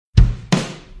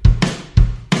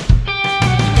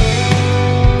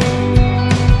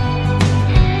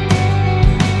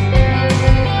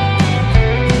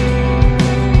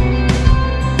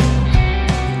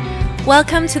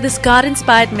Welcome to this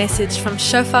God-inspired message from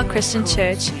Shofar Christian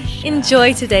Church.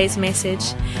 Enjoy today's message.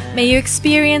 May you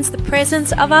experience the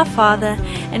presence of our Father,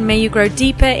 and may you grow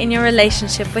deeper in your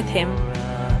relationship with Him.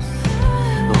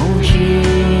 Oh, Jesus,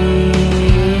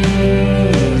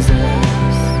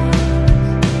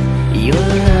 your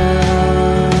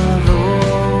love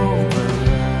over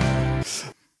us.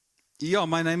 Yeah,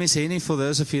 my name is Henny, for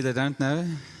those of you that don't know.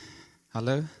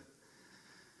 Hello?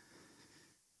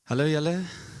 Hello, yellow?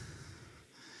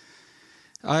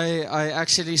 I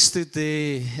actually stood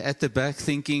there at the back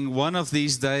thinking one of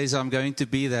these days I'm going to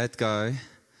be that guy.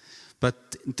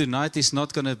 But tonight is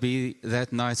not going to be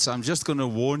that night. So I'm just going to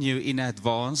warn you in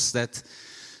advance that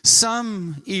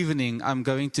some evening I'm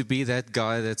going to be that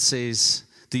guy that says,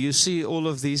 do you see all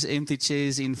of these empty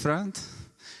chairs in front?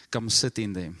 Come sit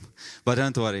in them. But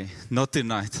don't worry, not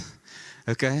tonight.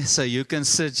 Okay, so you can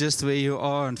sit just where you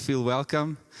are and feel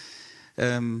welcome.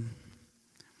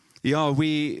 Yeah,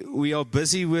 we are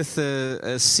busy with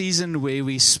a season where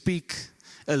we speak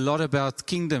a lot about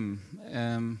kingdom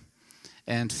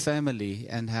and family,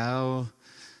 and how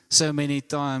so many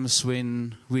times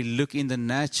when we look in the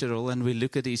natural and we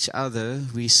look at each other,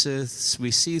 we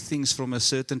see things from a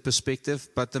certain perspective,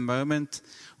 but the moment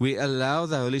we allow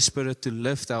the Holy Spirit to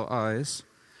lift our eyes,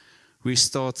 we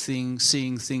start seeing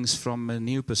things from a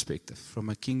new perspective, from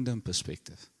a kingdom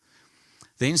perspective.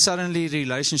 Then suddenly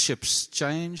relationships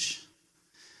change,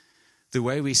 the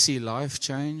way we see life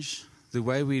change, the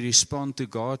way we respond to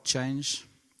God change.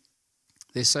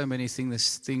 There's so many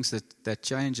things that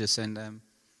changes, and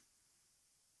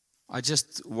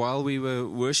while we were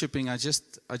worshiping, I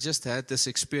just had this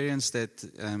experience that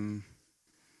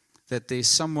there's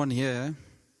someone here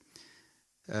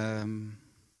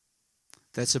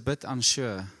that's a bit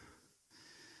unsure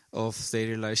of their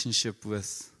relationship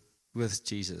with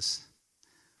Jesus.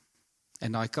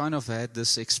 And I kind of had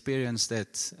this experience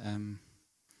that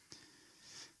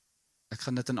ek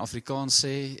gaan dit in Afrikaans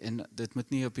sê, en dit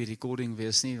moet nie op die recording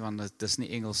wees nie, want dit is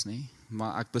nie Engels nie,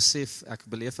 maar ek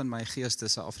beleef in my gees,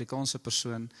 dis 'n Afrikaanse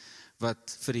persoon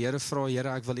wat vir die Here vra, Here,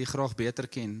 ek wil U graag beter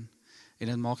ken, en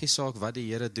dit maak nie saak wat die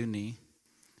Here doen nie,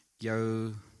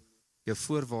 jou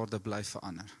voorwaarde bly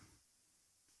verander.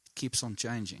 Keeps on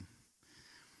changing.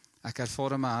 Ek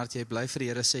ervaar in my hart, jy bly vir die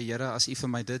Here sê, Here, as U vir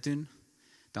my dit doen,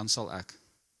 dan sal ek.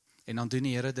 En dan doen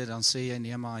die Here dit, dan sê jy,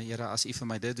 nee, maar Here, as U vir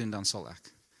my dit doen, dan sal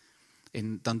ek.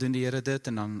 En dan doen die Here dit,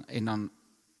 en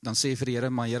dan sê jy vir die Here,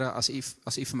 maar Here, as U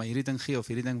vir my hierdie ding gee, of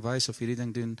hierdie ding wys, of hierdie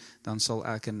ding doen, dan sal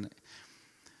ek. En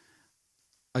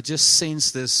I just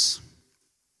sense this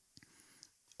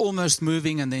almost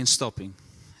moving and then stopping.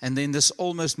 And then this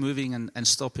almost moving and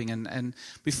stopping. And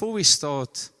before we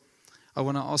start, I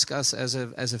want to ask us as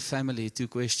a family 2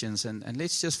 questions, and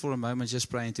let's just for a moment just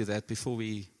pray into that before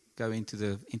we go into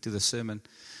the sermon.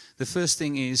 The first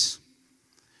thing is,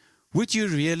 would you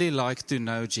really like to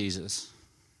know Jesus?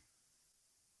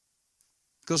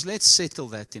 Because let's settle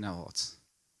that in our hearts.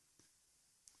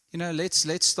 You know,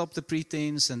 let's stop the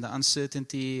pretense and the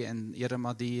uncertainty and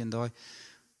Yeramadi and I.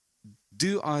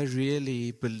 Do I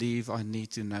really believe I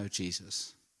need to know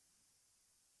Jesus?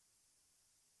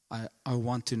 I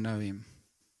want to know Him.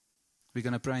 We're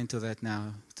going to pray into that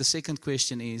now. The second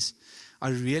question is, I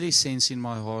really sense in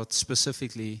my heart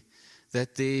specifically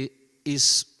that there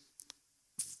is,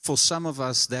 for some of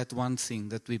us, that one thing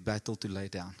that we battle to lay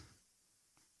down.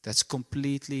 That's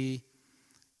completely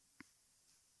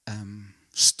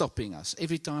stopping us.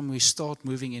 Every time we start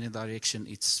moving in a direction,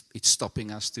 it's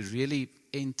stopping us to really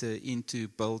enter into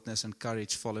boldness and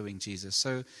courage following Jesus.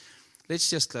 So let's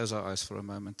just close our eyes for a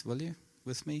moment, will you?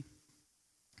 With me?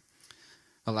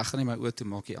 Well, ek gaan nie my oë toe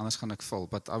maak nie, anders gaan ek val,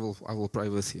 but I will pray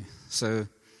with you. So,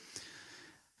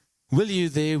 will you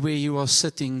there where you are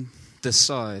sitting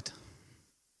decide,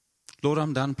 Lord,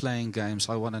 I'm done playing games,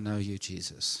 I want to know you,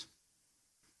 Jesus.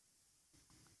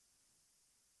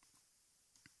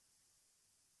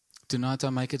 Tonight I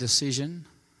make a decision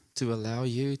to allow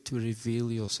you to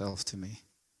reveal yourself to me.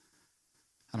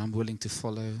 And I'm willing to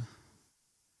follow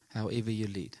however you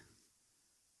lead.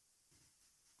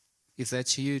 If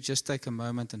that's you, just take a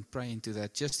moment and pray into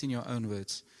that, just in your own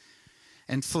words.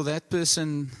 And for that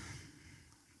person,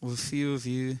 or a few of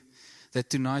you, that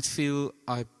tonight feel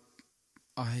I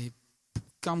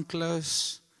come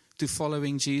close to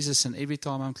following Jesus, and every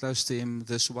time I'm close to Him,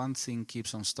 this one thing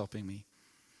keeps on stopping me.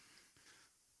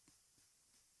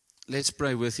 Let's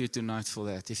pray with you tonight for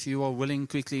that. If you are willing,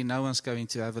 quickly, no one's going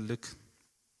to have a look.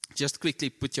 Just quickly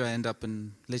put your hand up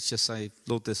and let's just say,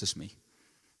 Lord, this is me.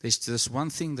 There's this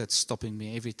one thing that's stopping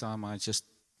me every time I just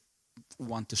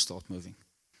want to start moving.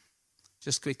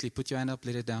 Just quickly put your hand up,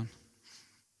 let it down.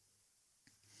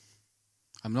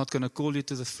 I'm not going to call you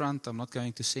to the front. I'm not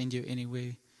going to send you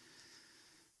anywhere.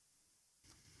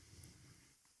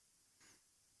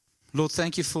 Lord,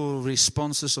 thank you for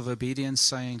responses of obedience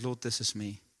saying, Lord, this is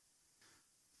me.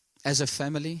 As a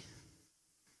family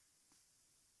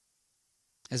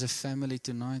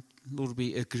tonight, Lord,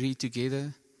 we agree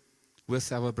together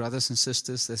with our brothers and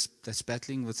sisters that's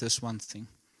battling with this one thing.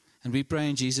 And we pray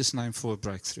in Jesus' name for a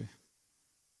breakthrough.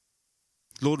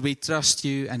 Lord, we trust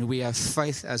you and we have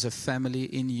faith as a family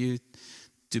in you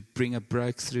to bring a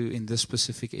breakthrough in this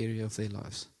specific area of their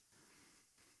lives.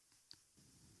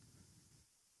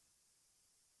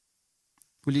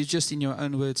 Will you just in your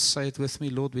own words say it with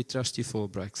me? Lord, we trust you for a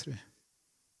breakthrough.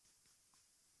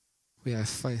 We have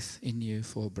faith in you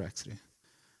for a breakthrough.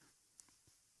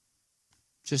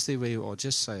 Just there where you are,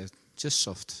 just say it, just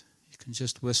soft. You can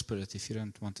just whisper it if you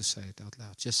don't want to say it out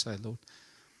loud. Just say, Lord,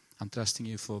 I'm trusting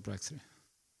you for a breakthrough.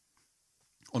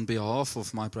 On behalf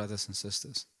of my brothers and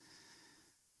sisters.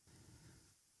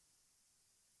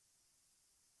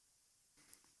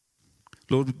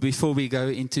 Lord, before we go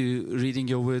into reading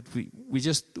your word, we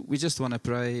just want to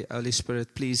pray, Holy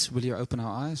Spirit, please, will you open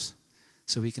our eyes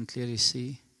so we can clearly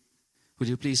see? Will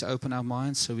you please open our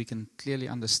minds so we can clearly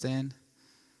understand?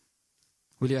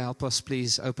 Will you help us,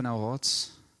 please, open our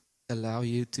hearts, allow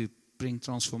you to bring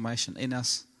transformation in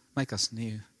us, make us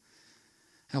new.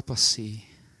 Help us see,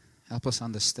 help us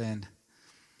understand,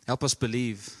 help us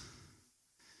believe.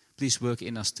 Please work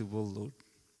in us to will, Lord.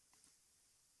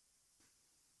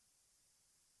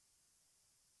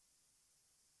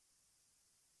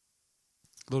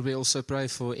 Lord, we also pray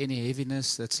for any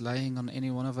heaviness that's laying on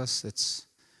any one of us, that's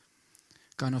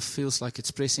kind of feels like it's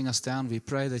pressing us down. We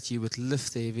pray that you would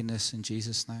lift the heaviness in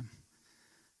Jesus' name.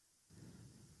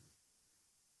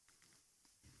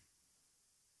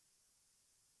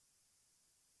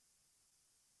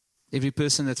 Every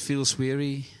person that feels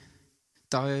weary,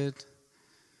 tired,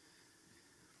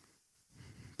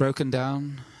 broken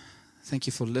down, thank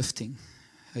you for lifting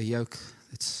a yoke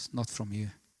that's not from you.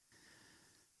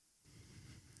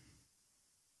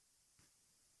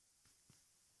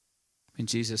 In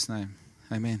Jesus' name,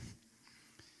 amen.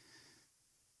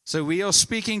 So we are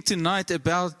speaking tonight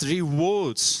about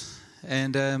rewards.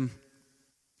 And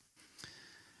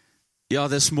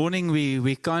this morning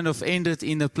we kind of ended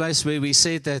in a place where we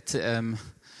said that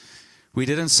we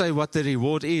didn't say what the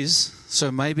reward is.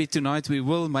 So maybe tonight we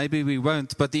will, maybe we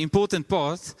won't. But the important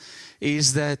part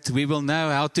is that we will know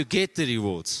how to get the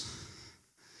rewards.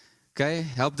 Okay,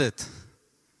 help that.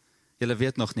 Julle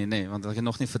weet nog nie, nee, want ek het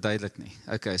nog nie verduidelik nie.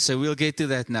 Okay, so we'll get to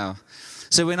that now.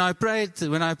 So when I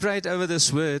prayed over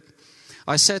this word,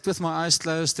 I sat with my eyes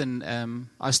closed and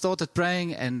I started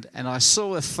praying and I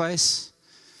saw a face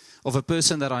of a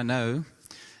person that I know,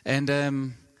 and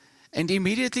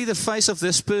immediately the face of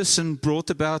this person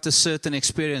brought about a certain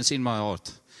experience in my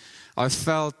heart. I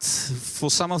felt,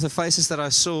 for some of the faces that I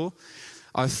saw,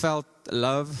 I felt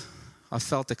love, I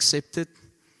felt accepted.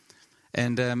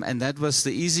 And that was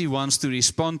the easy ones to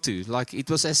respond to. Like it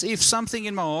was as if something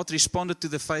in my heart responded to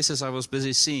the faces I was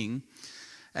busy seeing.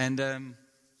 And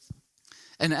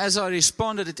as I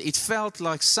responded, it felt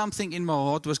like something in my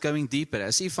heart was going deeper.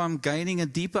 As if I'm gaining a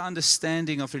deeper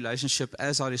understanding of relationship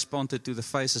as I responded to the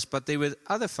faces. But there were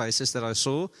other faces that I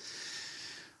saw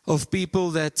of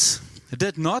people that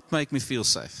did not make me feel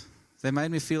safe. They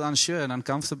made me feel unsure and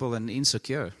uncomfortable and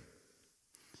insecure.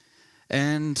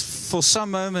 And for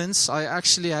some moments, I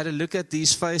actually had a look at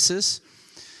these faces,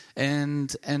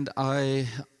 and I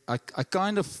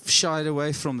kind of shied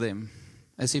away from them,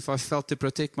 as if I felt to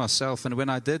protect myself. And when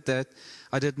I did that,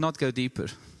 I did not go deeper.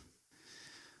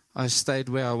 I stayed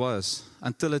where I was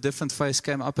until a different face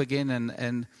came up again.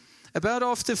 And about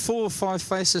after 4 or 5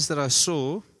 faces that I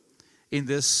saw in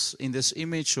this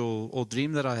image or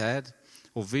dream that I had,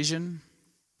 or vision,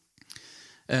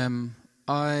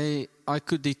 I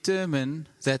could determine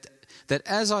that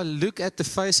as I look at the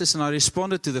faces and I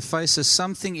responded to the faces,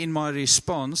 something in my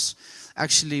response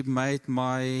actually made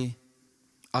my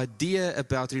idea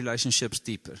about relationships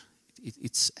deeper.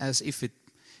 It's as if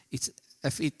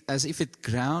it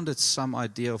grounded some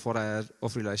idea of what I had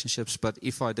of relationships, but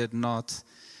if I did not,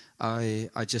 I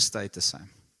just stayed the same.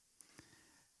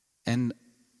 And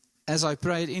as I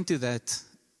prayed into that,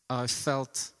 I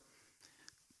felt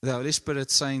the Holy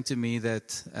Spirit saying to me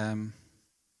that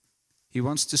He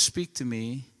wants to speak to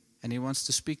me and He wants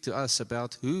to speak to us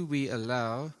about who we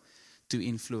allow to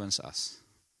influence us.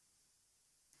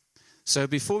 So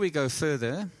before we go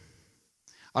further,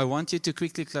 I want you to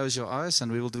quickly close your eyes,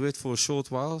 and we will do it for a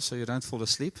short while so you don't fall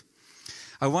asleep.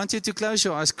 I want you to close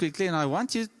your eyes quickly, and I'm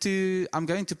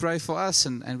going to pray for us,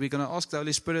 and we're going to ask the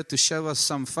Holy Spirit to show us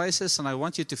some faces, and I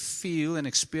want you to feel and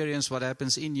experience what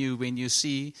happens in you when you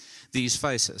see these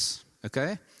faces,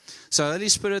 okay? So Holy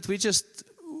Spirit,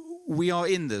 we are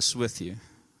in this with you.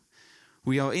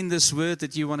 We are in this word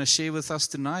that you want to share with us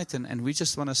tonight, and we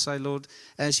just want to say, Lord,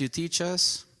 as you teach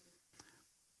us,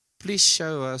 please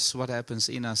show us what happens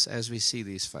in us as we see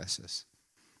these faces.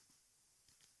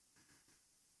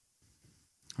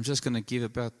 I'm just going to give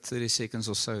about 30 seconds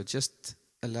or so. Just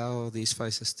allow these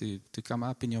faces to come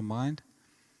up in your mind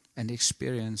and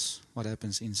experience what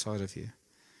happens inside of you.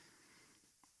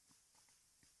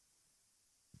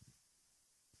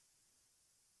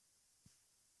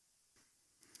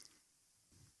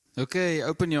 Okay,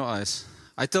 open your eyes.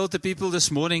 I told the people this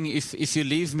morning, if you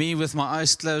leave me with my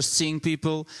eyes closed seeing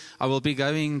people, I will be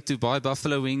going to buy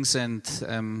buffalo wings and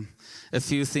a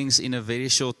few things in a very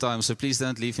short time. So please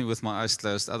don't leave me with my eyes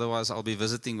closed. Otherwise, I'll be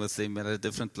visiting with them at a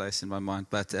different place in my mind.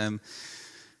 But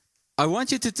I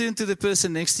want you to turn to the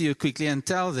person next to you quickly and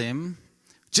tell them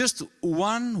just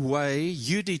one way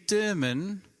you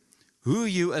determine who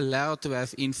you allow to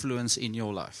have influence in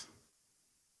your life.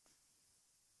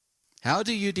 How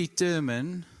do you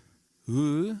determine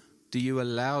who do you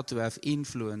allow to have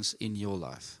influence in your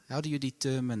life? How do you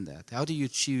determine that? How do you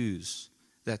choose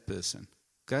that person?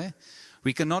 Okay?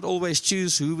 We cannot always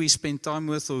choose who we spend time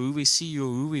with or who we see or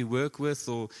who we work with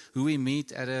or who we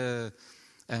meet at a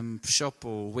shop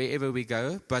or wherever we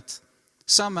go. But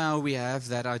somehow we have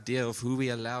that idea of who we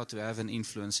allow to have an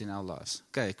influence in our lives.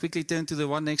 Okay, quickly turn to the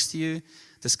one next to you.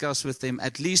 Discuss with them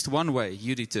at least one way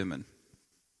you determine.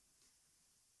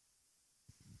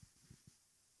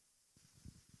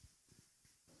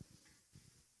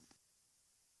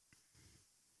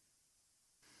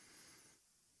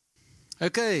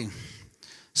 Okay,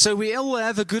 so we all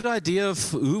have a good idea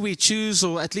of who we choose,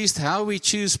 or at least how we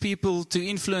choose people to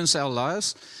influence our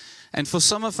lives. And for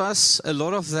some of us, a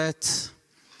lot of that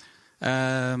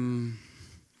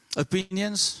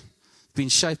opinions been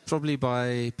shaped probably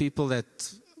by people that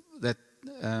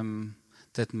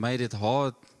made it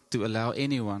hard to allow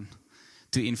anyone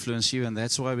to influence you, and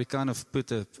that's why we kind of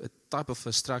put a type of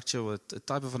a structure or a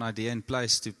type of an idea in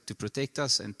place to protect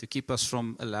us and to keep us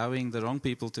from allowing the wrong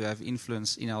people to have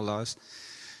influence in our lives.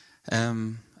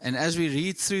 And as we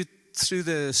read through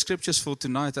the scriptures for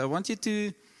tonight, I want you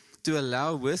to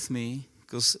allow with me,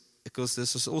 because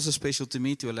this is also special to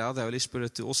me, to allow the Holy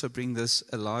Spirit to also bring this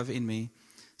alive in me.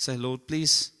 Say, Lord,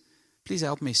 please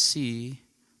help me see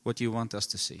what you want us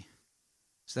to see.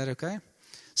 Is that okay?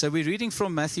 So we're reading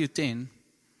from Matthew 10,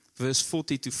 verse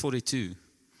 40 to 42.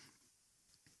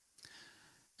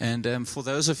 And for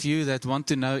those of you that want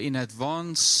to know in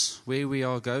advance where we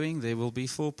are going, there will be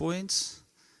 4 points.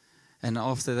 And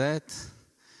after that,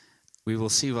 we will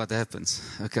see what happens.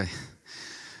 Okay.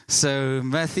 So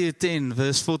Matthew 10,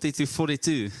 verse 40 to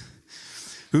 42.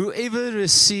 Whoever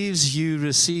receives you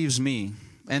receives me,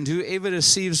 and whoever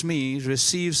receives me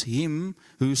receives him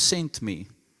who sent me.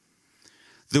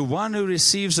 The one who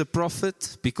receives a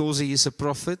prophet because he is a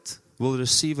prophet will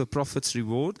receive a prophet's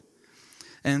reward.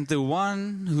 And the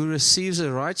one who receives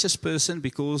a righteous person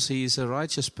because he is a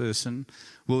righteous person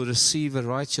will receive a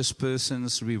righteous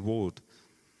person's reward.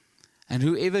 And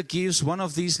whoever gives one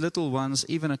of these little ones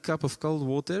even a cup of cold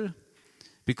water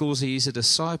because he is a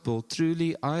disciple,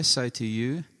 truly I say to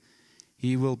you,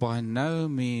 he will by no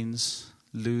means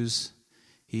lose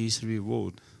his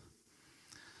reward.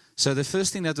 So the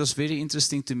first thing that was very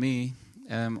interesting to me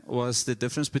was the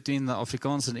difference between the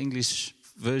Afrikaans and English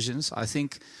versions. I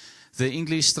think the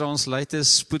English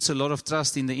translators puts a lot of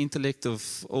trust in the intellect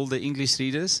of all the English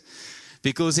readers,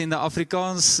 because in the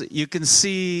Afrikaans you can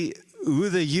see who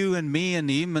the you and me and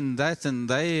him and that and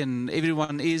they and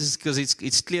everyone is, because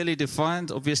it's clearly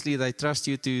defined. Obviously they trust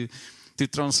you to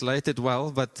translate it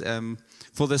well, but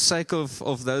for the sake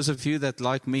of those of you that,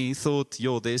 like me, thought,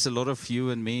 there's a lot of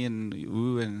you and me and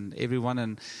who and everyone,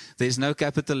 and there's no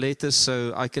capital letters,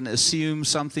 so I can assume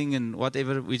something and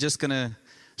whatever. We're just going to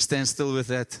stand still with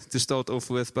that to start off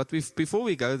with. But before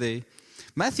we go there,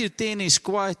 Matthew 10 is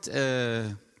quite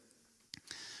a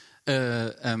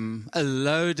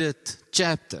loaded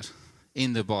chapter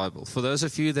in the Bible. For those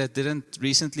of you that didn't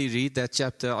recently read that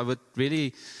chapter, I would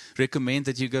really recommend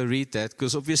that you go read that,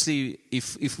 because obviously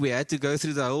if we had to go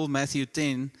through the whole Matthew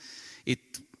 10,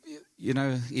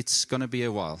 it's going to be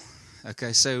a while.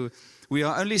 Okay, so we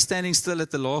are only standing still at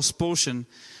the last portion,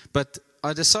 but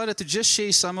I decided to just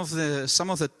share some of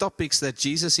the topics that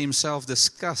Jesus himself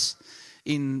discussed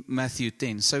in Matthew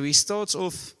 10. So he starts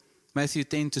off Matthew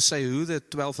 10 to say who the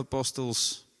 12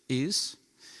 apostles is.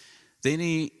 Then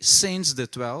he sends the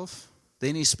 12.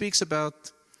 Then he speaks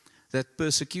about that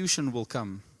persecution will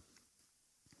come.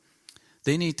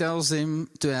 Then he tells them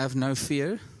to have no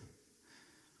fear.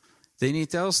 Then he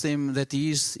tells them that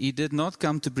he did not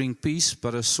come to bring peace,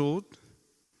 but a sword.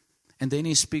 And then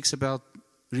he speaks about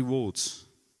rewards.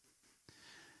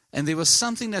 And there was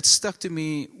something that stuck to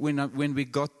me when we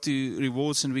got to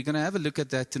rewards, and we're going to have a look at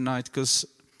that tonight, because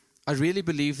I really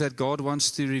believe that God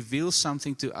wants to reveal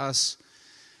something to us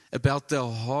about the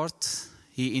heart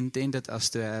He intended us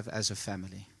to have as a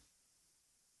family.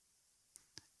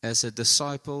 As a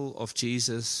disciple of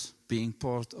Jesus, being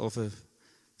part of a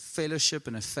fellowship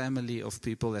and a family of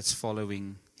people that's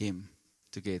following Him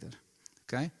together.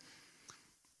 Okay?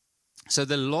 So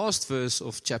the last verse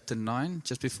of chapter 9,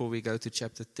 just before we go to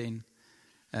chapter 10,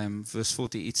 verse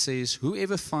 40, it says,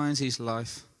 whoever finds his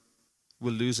life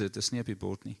will lose it. Dis nie op die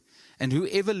bord nie. And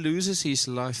whoever loses his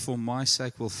life for my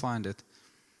sake will find it.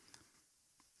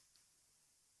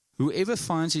 Whoever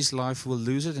finds his life will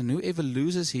lose it, and whoever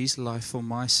loses his life for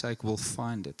my sake will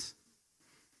find it.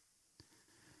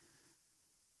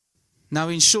 Now,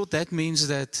 in short, that means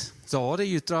that the harder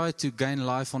you try to gain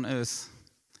life on earth,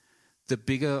 the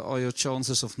bigger are your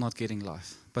chances of not getting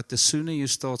life. But the sooner you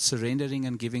start surrendering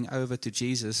and giving over to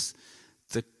Jesus,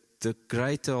 the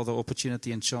greater are the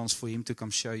opportunity and chance for Him to come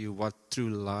show you what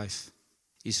true life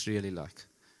is really like.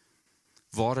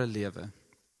 Ware lewe.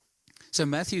 So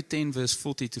Matthew 10 verse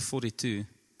 40 to 42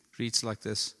 reads like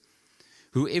this.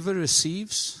 Whoever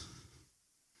receives,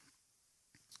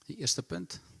 die eerste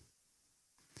punt,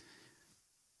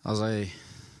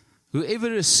 whoever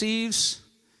receives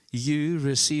you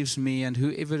receives me, and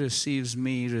whoever receives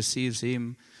me receives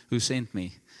him who sent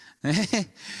me.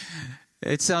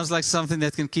 It sounds like something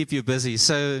that can keep you busy.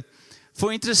 So,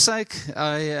 for interest's sake,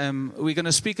 we're going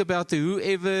to speak about the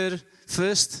whoever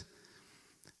first.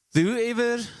 The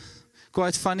whoever,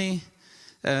 quite funny.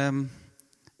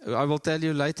 I will tell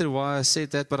you later why I said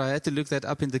that, but I had to look that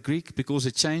up in the Greek because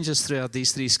it changes throughout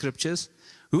these three scriptures.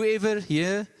 Whoever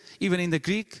here, even in the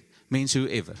Greek, means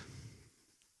whoever.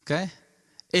 Okay?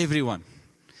 Everyone.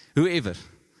 Whoever.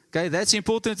 Okay, that's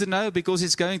important to know because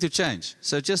it's going to change.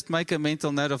 So just make a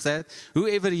mental note of that.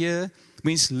 Whoever here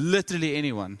means literally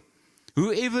anyone.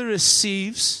 Whoever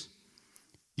receives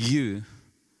you,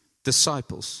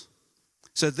 disciples.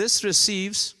 So this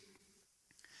receives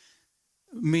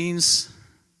means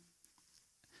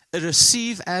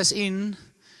receive as in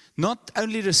not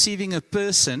only receiving a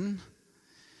person,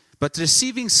 but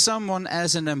receiving someone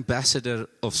as an ambassador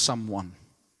of someone.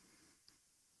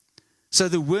 So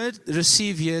the word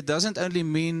receive here doesn't only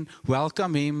mean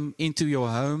welcome him into your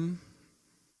home,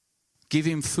 give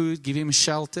him food, give him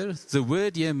shelter. The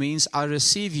word here means I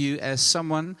receive you as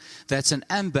someone that's an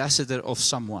ambassador of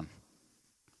someone.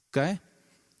 Okay?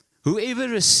 Whoever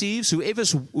receives,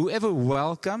 whoever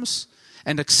welcomes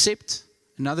and accept,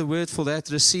 another word for that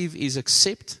receive is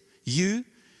accept. You,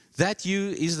 that you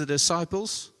is the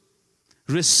disciples,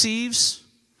 receives,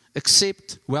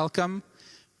 accept, welcome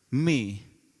me.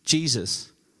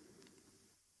 Jesus.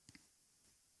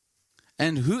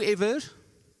 And whoever,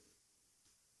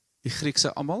 die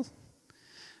Griekse almal,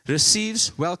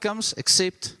 receives, welcomes,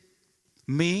 accept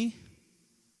me,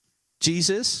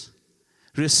 Jesus,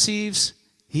 receives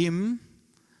him,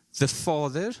 the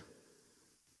Father,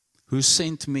 who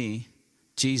sent me,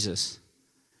 Jesus.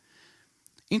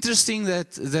 Interesting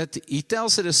that he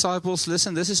tells the disciples,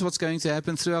 listen, this is what's going to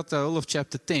happen throughout the whole of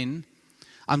chapter 10.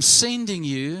 I'm sending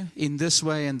you in this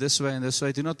way and this way and this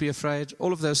way. Do not be afraid.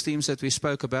 All of those themes that we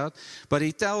spoke about. But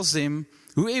he tells them,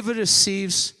 whoever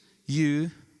receives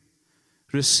you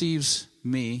receives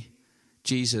me,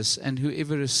 Jesus. And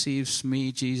whoever receives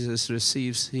me, Jesus,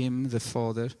 receives him, the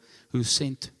Father, who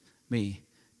sent me,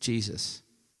 Jesus.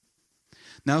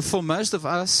 Now, for most of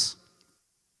us,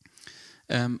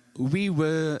 we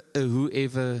were a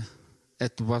whoever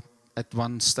at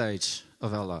one stage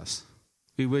of our lives.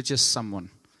 We were just someone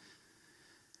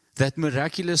that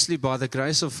miraculously, by the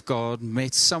grace of God,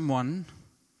 met someone,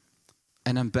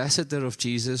 an ambassador of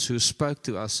Jesus, who spoke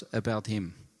to us about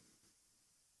him.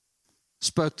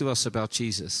 Spoke to us about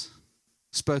Jesus.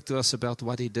 Spoke to us about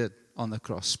what he did on the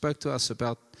cross. Spoke to us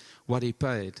about what he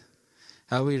paid.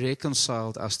 How he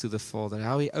reconciled us to the Father.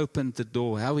 How he opened the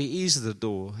door. How he is the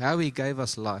door. How he gave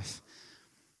us life.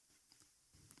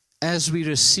 As we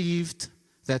received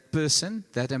that person,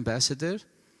 that ambassador,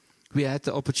 we had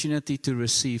the opportunity to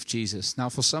receive Jesus. Now,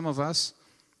 for some of us,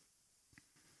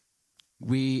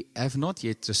 we have not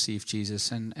yet received Jesus,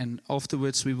 and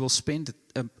afterwards we will spend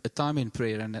a time in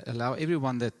prayer and allow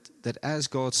everyone that as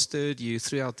God stirred you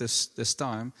throughout this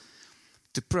time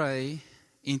to pray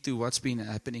into what's been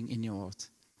happening in your heart.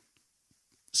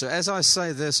 So as I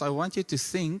say this, I want you to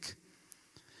think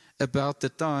about the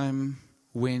time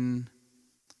when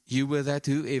you were that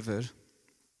whoever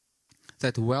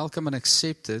that welcomed and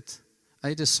accepted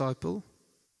a disciple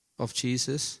of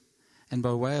Jesus, and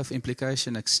by way of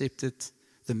implication accepted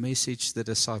the message the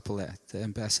disciple had, the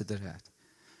ambassador had,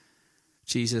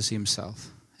 Jesus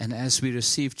himself. And as we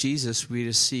receive Jesus, we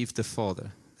receive the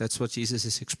Father. That's what Jesus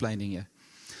is explaining here.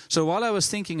 So while I was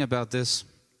thinking about this,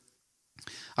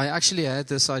 I actually had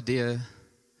this idea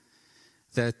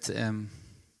that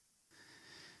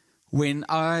when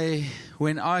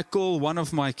I call one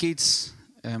of my kids,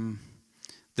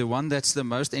 the one that's the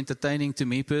most entertaining to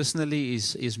me personally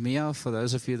is Mia. For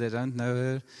those of you that don't know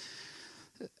her,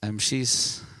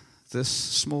 she's this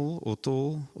small or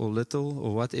tall or little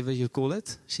or whatever you call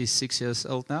it. She's 6 years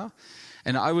old now.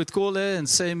 And I would call her and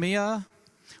say, Mia,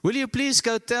 will you please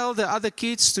go tell the other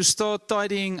kids to start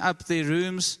tidying up their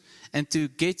rooms and to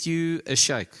get you a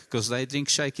shake, because they drink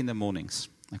shake in the mornings.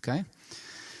 Okay?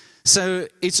 So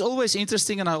it's always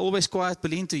interesting, and I always quite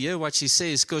Pauline to hear what she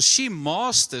says, because she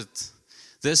mastered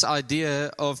this idea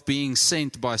of being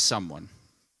sent by someone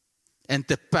and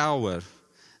the power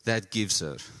that gives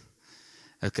her.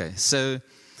 Okay, so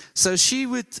she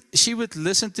would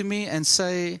listen to me and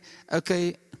say,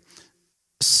 okay,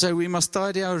 so we must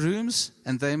tidy our rooms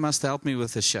and they must help me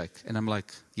with the shake. And I'm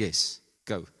like, yes,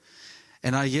 go.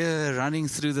 And I hear her running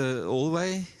through the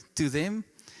hallway to them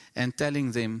and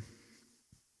telling them,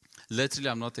 literally,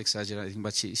 I'm not exaggerating,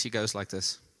 but she goes like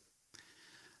this.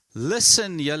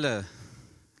 Listen, julle.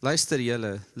 Luister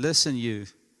julle. Listen you.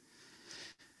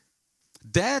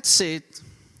 Dad said,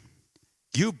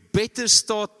 you better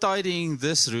start tidying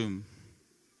this room,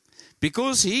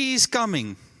 because he is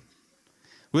coming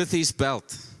with his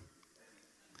belt.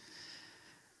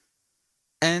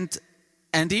 And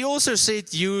he also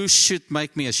said, you should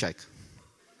make me a shake.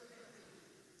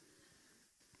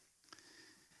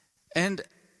 And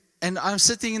I'm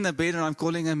sitting in the bed and I'm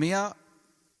calling her, Mia,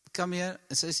 come here.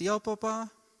 And says, yeah, Papa.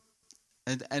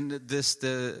 And this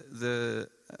the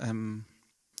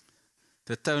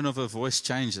tone of her voice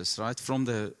changes, right? From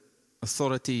the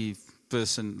authority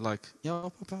person, like, yeah,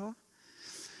 Papa.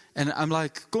 And I'm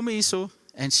like, kom hier so.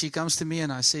 And she comes to me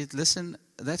and I said, listen,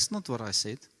 that's not what I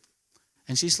said.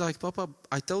 And she's like, Papa,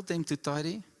 I told them to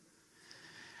tidy.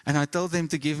 And I told them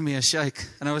to give me a shake.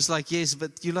 And I was like, yes,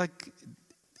 but you like,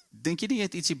 dink jy nie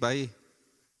het ietsie by?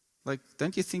 Like,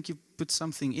 don't you think you put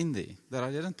something in there that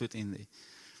I didn't put in there?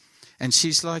 And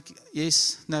she's like,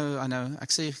 yes, no, I know. I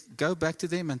say, go back to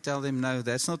them and tell them, no,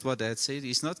 that's not what Dad said.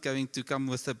 He's not going to come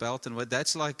with a belt. And what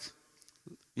that's like,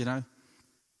 you know.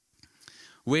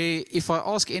 Where if I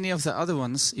ask any of the other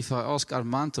ones, if I ask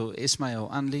Armand or Esme or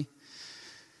Anli,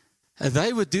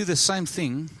 they would do the same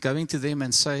thing, going to them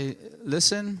and say,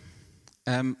 listen,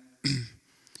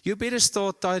 you better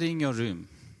start tidying your room.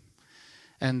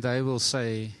 And they will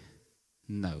say,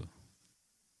 no,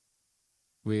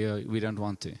 we don't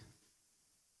want to.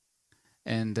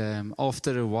 And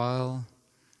after a while,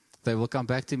 they will come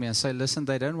back to me and say, listen,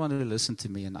 they don't want to listen to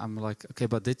me. And I'm like, okay,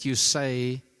 but did you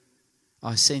say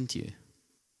I sent you?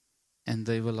 And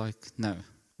they were like, no.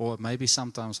 Or maybe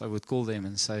sometimes I would call them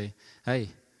and say, hey,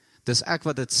 dis ek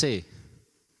wat dit sê.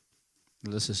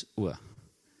 This is oor.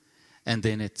 And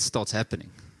then it starts happening.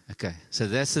 Okay, so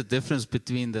that's the difference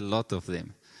between the lot of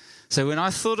them. So when I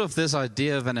thought of this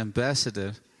idea of an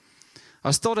ambassador, I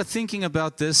started thinking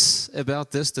about this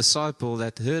disciple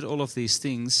that heard all of these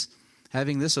things,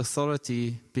 having this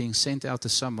authority being sent out to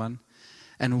someone,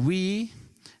 and we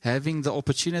having the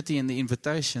opportunity and the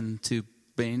invitation to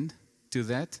bend to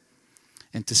that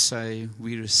and to say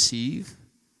we receive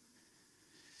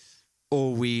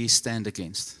or we stand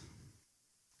against.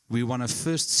 We want to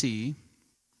first see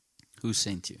who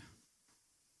sent you.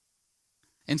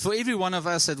 And for every one of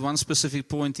us at one specific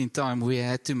point in time, we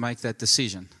had to make that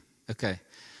decision. Okay,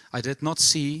 I did not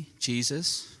see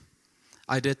Jesus.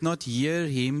 I did not hear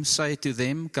him say to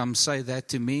them, come say that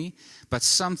to me. But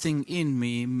something in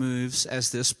me moves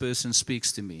as this person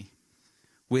speaks to me.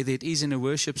 Whether it is in a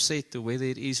worship set or whether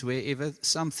it is wherever,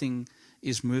 something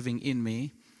is moving in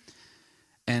me.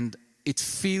 And it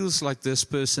feels like this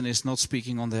person is not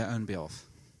speaking on their own behalf.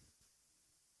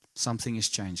 Something is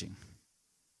changing.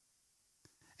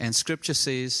 And Scripture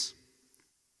says,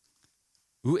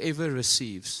 whoever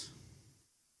receives,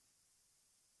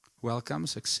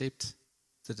 welcomes, accepts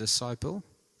the disciple,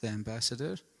 the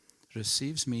ambassador,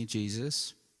 receives me,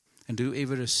 Jesus. And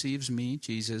whoever receives me,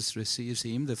 Jesus, receives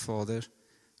him, the Father,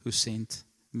 who sent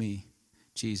me,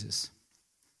 Jesus.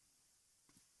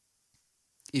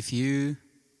 If you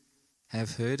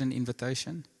have heard an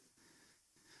invitation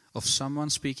of someone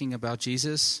speaking about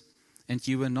Jesus, and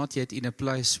you were not yet in a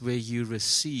place where you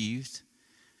received,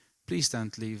 please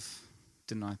don't leave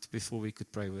tonight before we could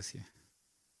pray with you.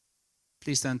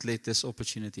 Please don't let this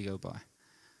opportunity go by.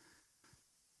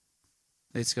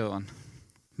 Let's go on.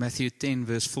 Matthew 10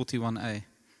 verse 41a.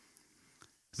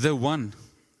 The one,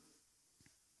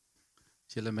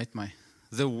 julle met my,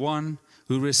 the one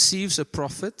who receives a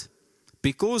prophet,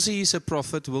 because he is a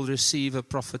prophet, will receive a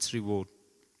prophet's reward.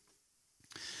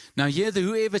 Now here, the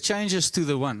whoever changes to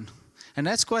the one. And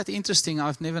that's quite interesting.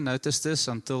 I've never noticed this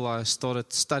until I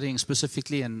started studying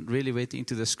specifically and really went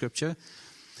into the scripture.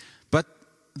 But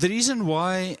the reason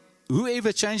why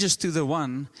whoever changes to the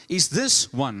one is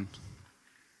this one.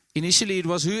 Initially it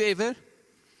was whoever.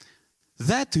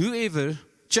 That whoever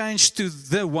changed to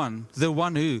the one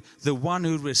who? The one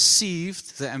who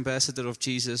received the ambassador of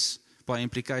Jesus, by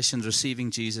implication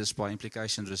receiving Jesus, by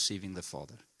implication receiving the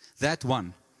Father. That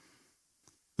one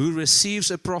who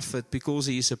receives a prophet because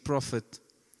he is a prophet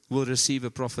will receive a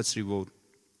prophet's reward.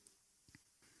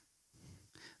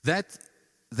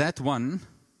 That one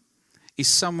is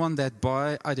someone that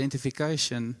by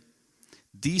identification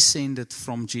descended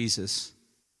from Jesus.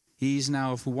 He is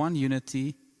now of one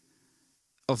unity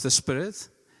of the Spirit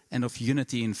and of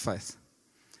unity in faith.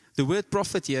 The word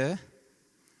prophet here,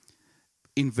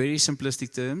 in very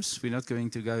simplistic terms, we're not going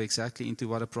to go exactly into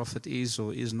what a prophet is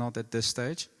or is not at this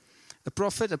stage. A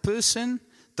prophet, a person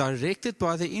directed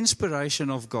by the inspiration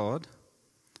of God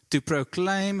to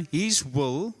proclaim His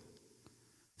will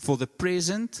for the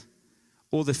present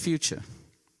or the future.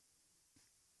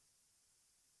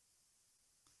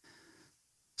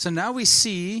 So now we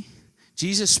see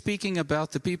Jesus speaking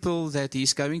about the people that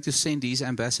He's going to send His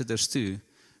ambassadors to,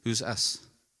 who's us,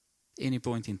 any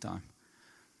point in time.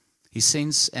 He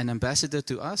sends an ambassador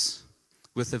to us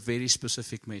with a very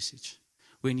specific message.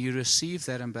 When you receive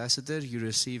that ambassador, you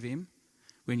receive him.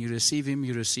 When you receive him,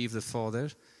 you receive the Father.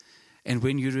 And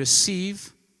when you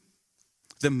receive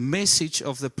the message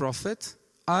of the prophet,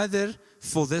 either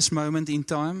for this moment in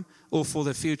time or for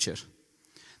the future.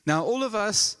 Now, all of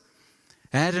us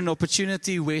had an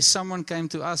opportunity where someone came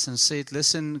to us and said,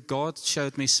 listen, God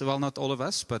showed me, well, not all of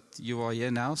us, but you are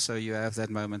here now, so you have that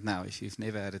moment now if you've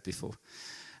never had it before.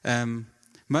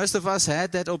 Most of us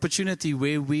had that opportunity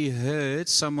where we heard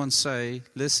someone say,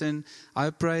 listen, I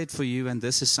prayed for you and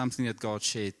this is something that God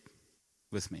shared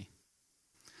with me.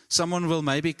 Someone will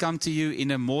maybe come to you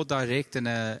in a more direct and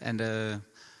a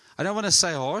I don't want to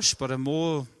say harsh, but a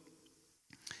more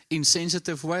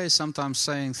insensitive way, sometimes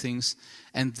saying things,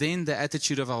 and then the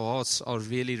attitude of our hearts are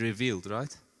really revealed,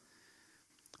 right?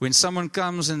 When someone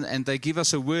comes and they give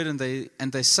us a word and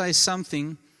they say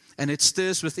something, and it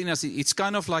stirs within us. It's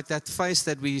kind of like that face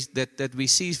that we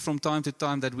see from time to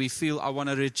time that we feel, I want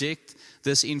to reject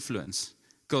this influence.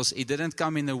 Because it didn't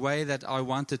come in the way that I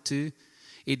wanted to.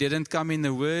 It didn't come in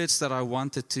the words that I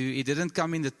wanted to. It didn't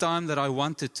come in the time that I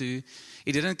wanted to.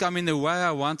 It didn't come in the way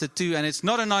I wanted to. And it's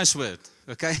not a nice word.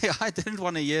 Okay? I didn't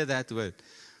want to hear that word.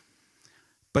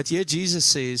 But here Jesus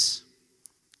says,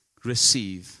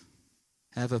 receive.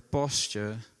 Have a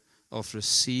posture of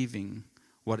receiving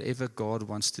whatever God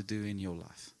wants to do in your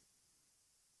life.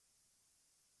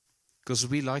 Because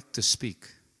we like to speak,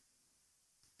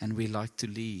 and we like to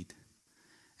lead,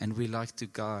 and we like to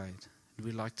guide, and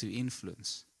we like to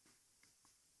influence.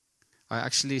 I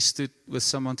actually stood with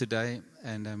someone today,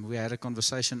 and we had a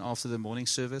conversation after the morning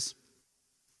service.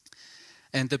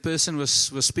 And the person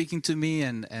was speaking to me,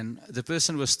 and the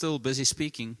person was still busy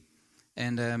speaking,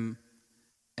 and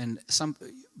some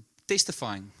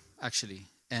testifying actually,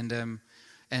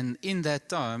 and in that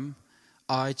time,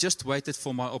 I just waited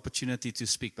for my opportunity to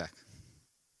speak back,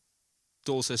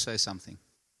 to also say something.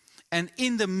 And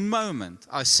in the moment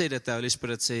I said it, the Holy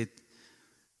Spirit said,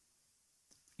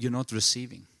 you're not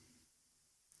receiving.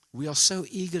 We are so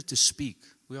eager to speak.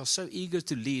 We are so eager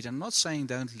to lead. I'm not saying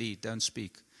don't lead, don't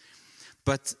speak.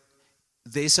 But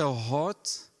there's a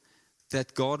heart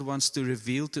that God wants to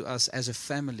reveal to us as a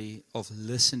family of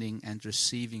listening and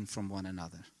receiving from one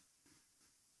another.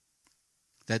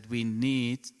 That we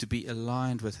need to be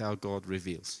aligned with how God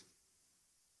reveals.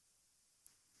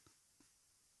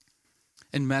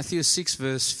 In Matthew 6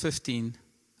 verse 15,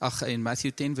 in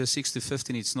Matthew 10 verse 6 to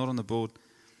 15, it's not on the board.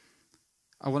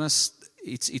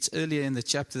 It's earlier in the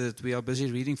chapter that we are busy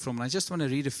reading from, and I just want to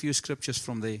read a few scriptures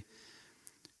from there.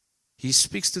 He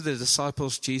speaks to the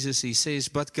disciples, Jesus, he says,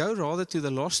 but go rather to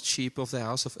the lost sheep of the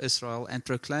house of Israel and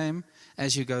proclaim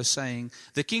as you go, saying,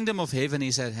 the kingdom of heaven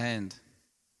is at hand.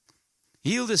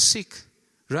 Heal the sick,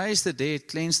 raise the dead,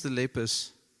 cleanse the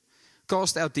lepers,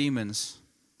 cast out demons.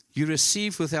 You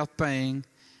receive without paying,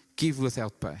 give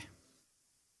without pay.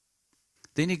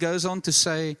 Then he goes on to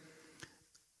say,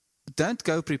 don't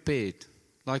go prepared.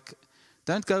 Like,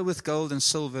 don't go with gold and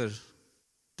silver.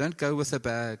 Don't go with a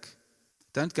bag.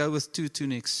 Don't go with 2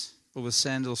 tunics or with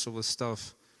sandals or with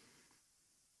staff.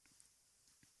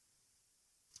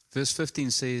 Verse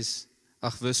 14 says,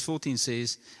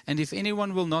 and if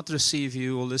anyone will not receive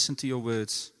you or listen to your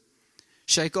words,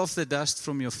 shake off the dust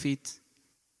from your feet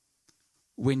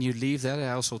when you leave that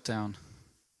house or town.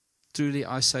 Truly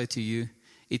I say to you,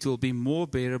 it will be more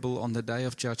bearable on the day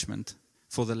of judgment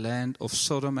for the land of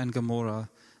Sodom and Gomorrah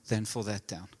than for that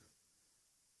town.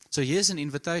 So here's an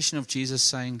invitation of Jesus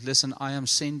saying, listen, I am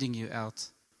sending you out.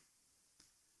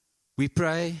 We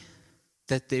pray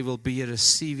that there will be a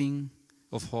receiving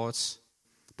of hearts,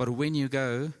 but when you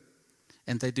go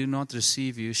and they do not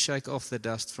receive you, shake off the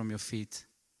dust from your feet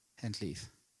and leave.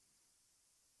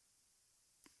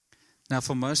 Now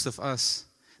for most of us,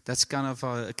 that's kind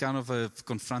of a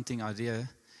confronting idea,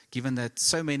 given that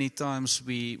so many times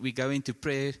we go into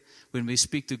prayer when we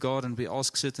speak to God and we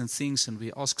ask certain things and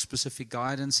we ask specific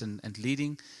guidance and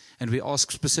leading and we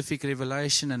ask specific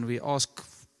revelation and we ask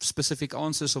specific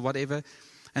answers or whatever,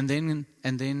 and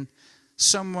then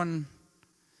someone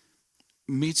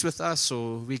meets with us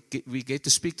or we get to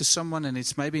speak to someone and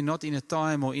it's maybe not in a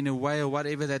time or in a way or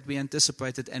whatever that we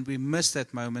anticipated, and we miss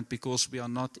that moment because we are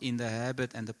not in the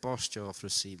habit and the posture of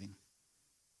receiving.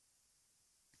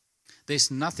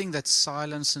 There's nothing that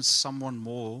silences someone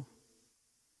more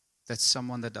than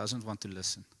someone that doesn't want to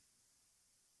listen.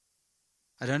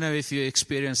 I don't know if you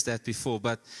experienced that before,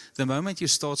 but the moment you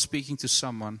start speaking to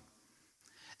someone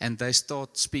and they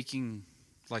start speaking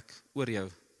like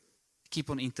Oreo, keep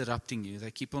on interrupting you,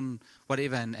 they keep on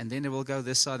whatever, and then they will go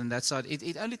this side and that side.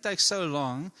 It only takes so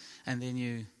long, and then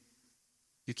you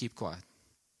keep quiet.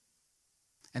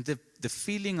 And the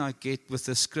feeling I get with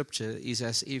the scripture is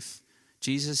as if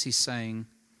Jesus is saying,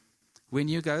 when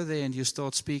you go there and you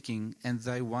start speaking and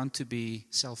they want to be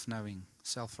self-knowing,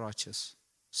 self-righteous,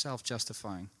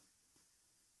 self-justifying,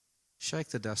 shake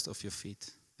the dust off your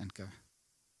feet and go.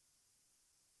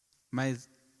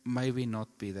 May we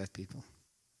not be that people.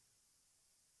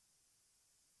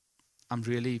 I'm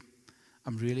really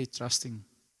trusting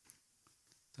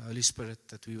the Holy Spirit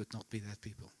that we would not be that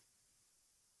people.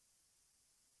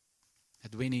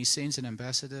 That when He sends an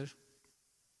ambassador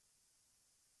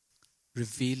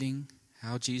revealing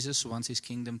how Jesus wants His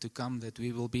kingdom to come, that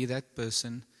we will be that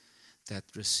person that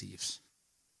receives.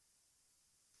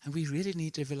 And we really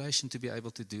need revelation to be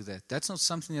able to do that. That's not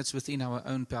something that's within our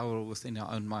own power or within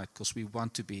our own might, because we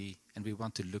want to be and we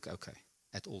want to look okay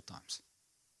at all times.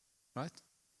 Right?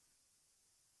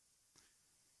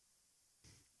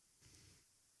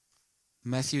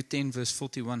 Matthew 10 verse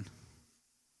 41.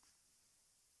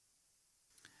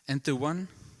 And the one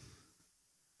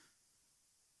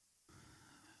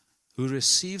who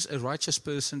receives a righteous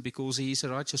person because he is a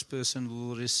righteous person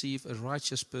will receive a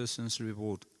righteous person's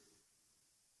reward.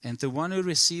 And the one who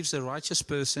receives a righteous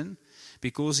person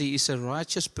because he is a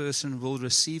righteous person will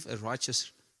receive a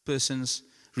righteous person's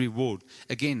reward.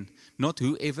 Again, not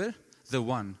whoever, the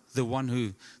one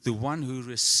who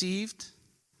received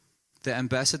the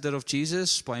ambassador of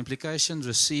Jesus, by implication,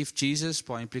 received Jesus,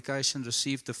 by implication,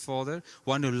 received the Father,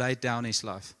 one who laid down his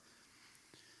life.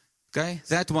 Okay,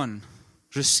 that one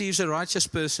receives a righteous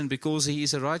person because he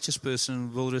is a righteous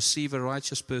person, will receive a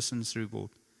righteous person's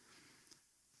reward.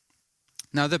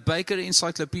 Now, the Baker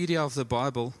Encyclopedia of the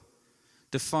Bible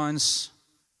defines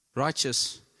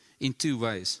righteous in 2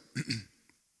 ways.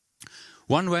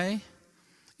 One way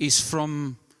is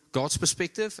from God's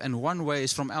perspective, and one way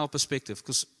is from our perspective.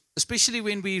 Because especially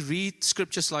when we read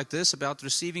scriptures like this about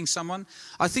receiving someone,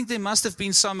 I think there must have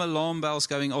been some alarm bells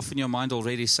going off in your mind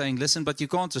already saying, listen, but you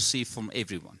can't receive from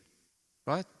everyone.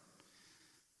 Right?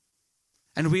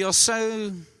 And we are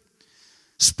so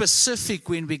specific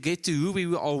when we get to who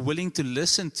we are willing to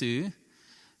listen to,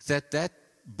 that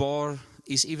bar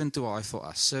is even too high for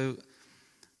us. So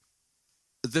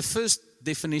the first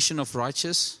definition of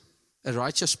righteous, a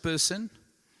righteous person,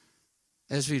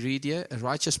 as we read here, a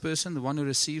righteous person, the one who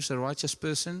receives a righteous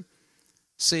person,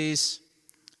 says,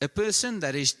 a person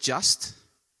that is just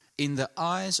in the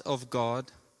eyes of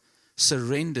God,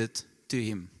 surrendered to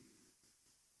Him.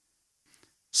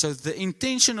 So the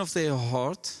intention of their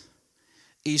heart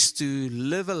is to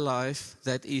live a life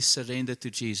that is surrendered to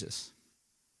Jesus.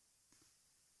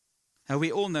 And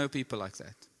we all know people like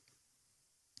that.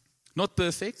 Not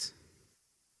perfect,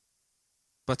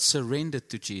 but surrendered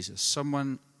to Jesus.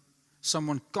 Someone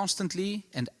constantly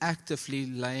and actively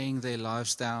laying their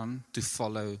lives down to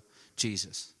follow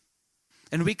Jesus.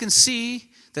 And we can see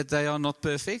that they are not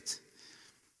perfect,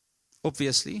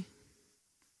 obviously.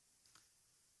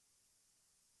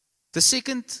 The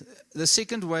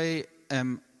second way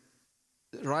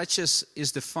righteous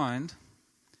is defined,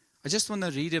 I just want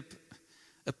to read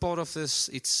a part of this.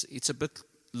 It's a bit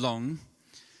long,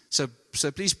 so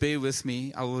please bear with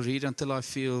me. I will read until I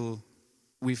feel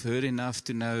we've heard enough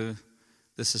to know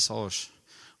this is harsh.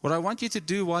 What I want you to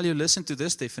do while you listen to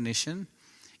this definition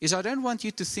is I don't want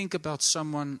you to think about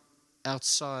someone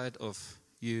outside of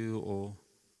you, or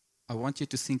I want you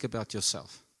to think about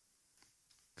yourself.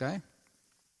 Okay?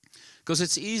 Because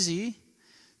it's easy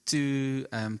to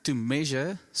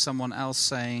measure someone else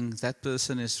saying that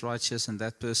person is righteous and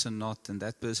that person not, and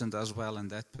that person does well and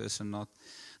that person not.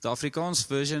 The Afrikaans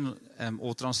version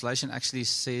or translation actually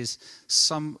says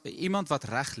iemand wat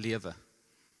reg lewe.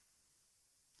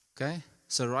 Okay?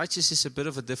 So righteous is a bit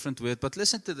of a different word, but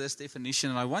listen to this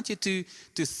definition, and I want you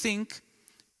to think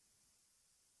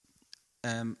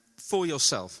for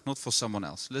yourself, not for someone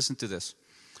else. Listen to this.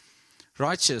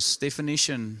 Righteous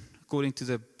definition, according to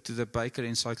the Baker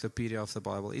Encyclopedia of the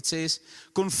Bible, it says,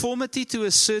 conformity to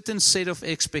a certain set of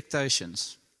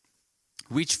expectations,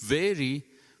 which vary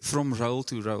from role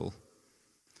to role.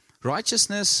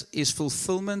 Righteousness is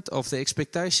fulfillment of the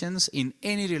expectations in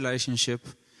any relationship,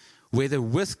 whether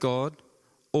with God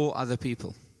or other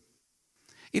people.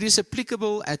 It is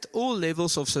applicable at all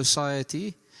levels of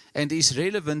society and is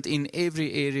relevant in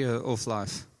every area of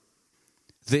life.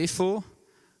 Therefore,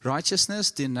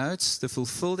 righteousness denotes the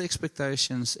fulfilled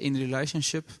expectations in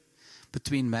relationship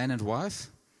between man and wife,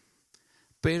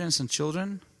 parents and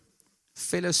children,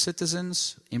 fellow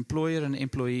citizens, employer and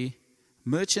employee,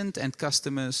 merchant and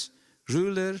customers,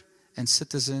 ruler and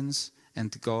citizens,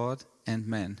 and God and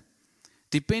man.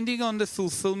 Depending on the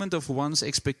fulfillment of one's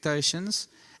expectations,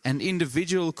 an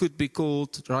individual could be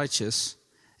called righteous,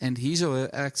 and his or her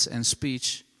acts and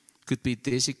speech could be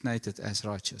designated as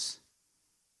righteous.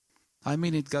 I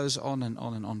mean, it goes on and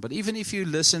on and on. But even if you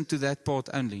listen to that part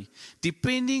only,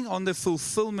 depending on the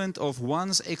fulfillment of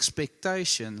one's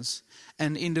expectations,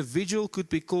 an individual could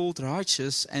be called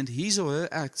righteous, and his or her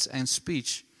acts and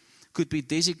speech could be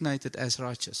designated as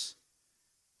righteous,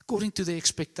 according to the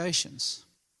expectations.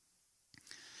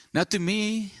 Now, to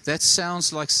me, that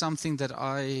sounds like something that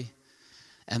I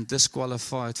am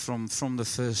disqualified from the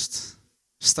first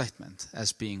statement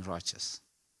as being righteous.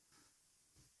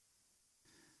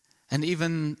 And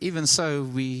even so,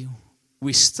 we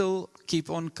still keep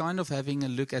on kind of having a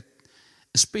look at,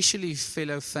 especially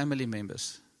fellow family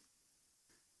members.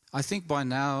 I think by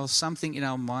now something in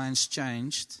our minds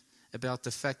changed about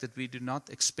the fact that we do not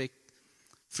expect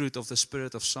fruit of the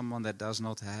Spirit of someone that does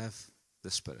not have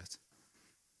the Spirit.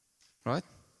 Right?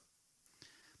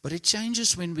 But it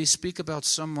changes when we speak about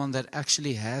someone that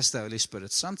actually has the Holy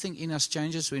Spirit. Something in us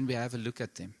changes when we have a look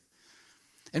at them.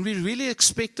 And we really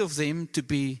expect of them to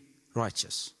be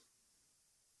righteous.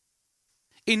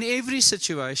 In every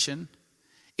situation,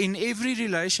 in every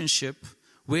relationship,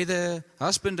 whether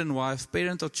husband and wife,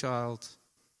 parent or child,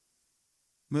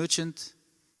 merchant,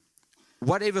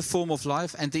 whatever form of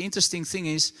life. And the interesting thing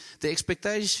is, the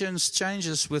expectations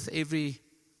changes with every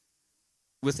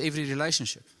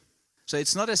relationship. So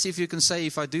it's not as if you can say,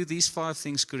 if I do these 5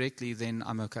 things correctly, then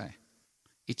I'm okay.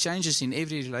 It changes in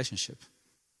every relationship.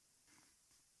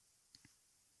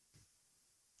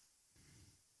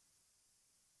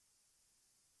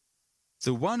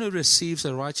 The one who receives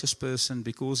a righteous person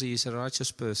because he is a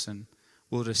righteous person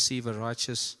will receive a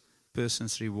righteous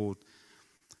person's reward.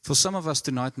 For some of us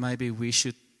tonight, maybe we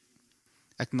should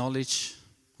acknowledge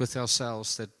with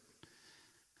ourselves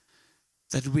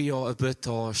that we are a bit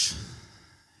harsh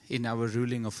in our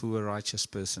ruling of who a righteous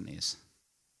person is,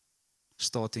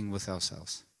 starting with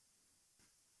ourselves.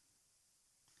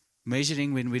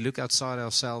 Measuring when we look outside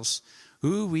ourselves,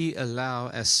 who we allow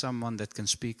as someone that can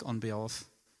speak on behalf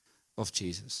of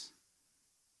Jesus.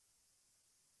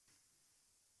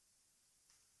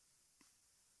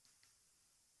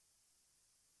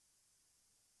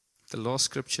 The last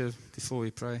scripture before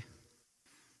we pray,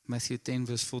 Matthew 10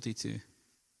 verse 42.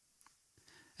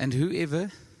 And whoever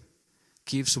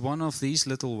gives one of these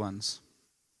little ones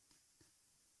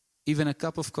even a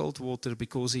cup of cold water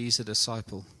because he is a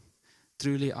disciple,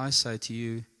 truly I say to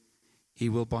you, he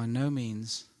will by no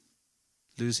means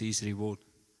lose his reward.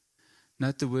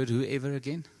 Note the word whoever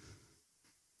again.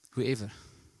 Whoever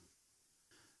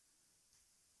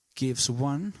gives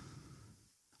one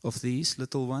of these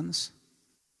little ones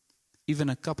even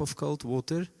a cup of cold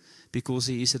water because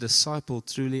he is a disciple,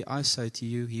 truly I say to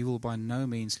you, he will by no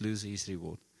means lose his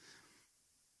reward.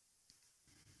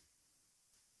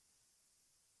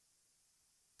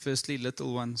 Firstly,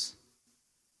 little ones.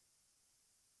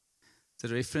 The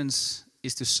reference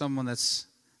is to someone that's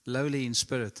lowly in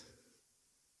spirit.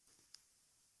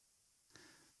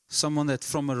 Someone that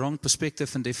from a wrong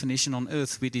perspective and definition on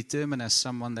earth, we determine as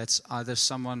someone that's either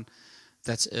someone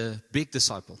that's a big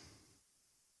disciple,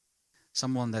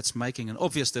 someone that's making an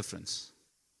obvious difference,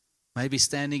 maybe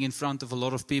standing in front of a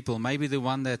lot of people, maybe the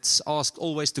one that's asked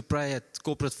always to pray at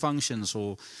corporate functions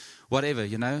or whatever,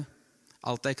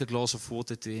 I'll take a glass of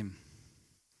water to him.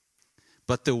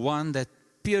 But the one that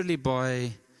purely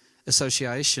by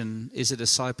association is a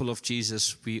disciple of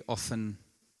Jesus, we often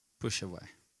push away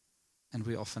and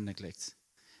we often neglect.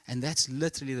 And that's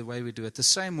literally the way we do it. The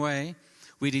same way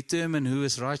we determine who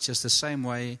is righteous, the same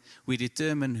way we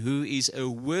determine who is a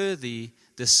worthy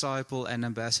disciple and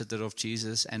ambassador of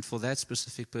Jesus. And for that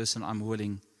specific person, I'm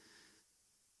willing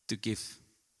to give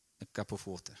a cup of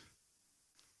water.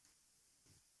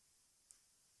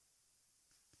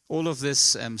 All of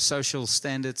this social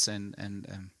standards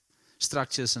and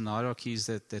structures and hierarchies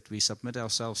that we submit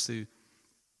ourselves to,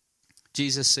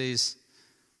 Jesus says,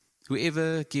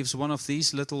 whoever gives one of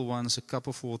these little ones a cup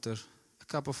of water,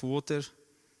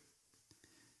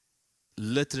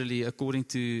 literally according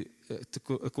to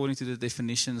the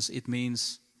definitions, it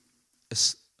means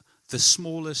the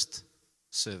smallest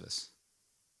service.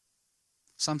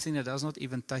 Something that does not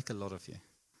even take a lot of you,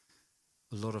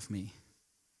 a lot of me.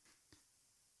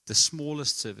 The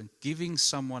smallest servant, giving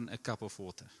someone a cup of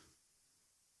water.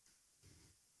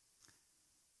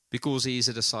 Because he is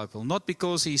a disciple. Not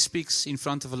because he speaks in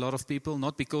front of a lot of people.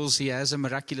 Not because he has a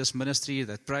miraculous ministry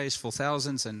that prays for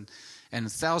thousands and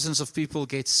thousands of people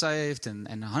get saved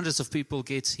and hundreds of people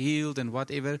get healed and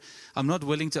whatever. I'm not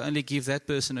willing to only give that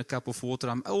person a cup of water.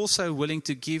 I'm also willing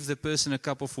to give the person a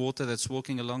cup of water that's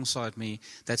walking alongside me.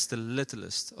 That's the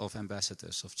littlest of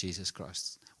ambassadors of Jesus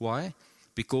Christ. Why?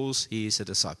 Because he is a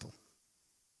disciple.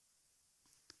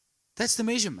 That's the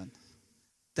measurement.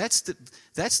 That's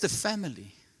the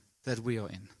family that we are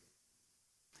in.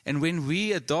 And when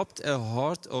we adopt a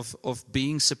heart of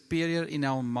being superior in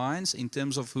our minds in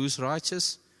terms of who's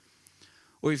righteous,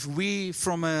 or if we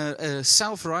from a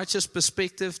self-righteous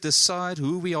perspective decide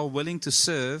who we are willing to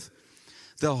serve,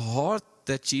 the heart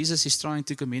that Jesus is trying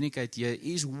to communicate here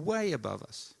is way above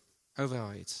us, over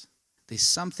our heads. There's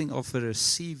something of a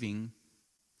receiving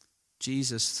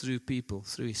Jesus through people,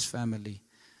 through his family,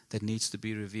 that needs to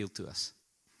be revealed to us.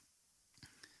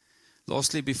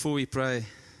 Lastly, before we pray,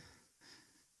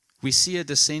 we see a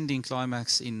descending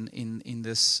climax in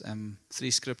this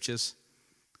three scriptures.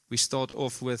 We start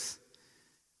off with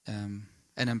an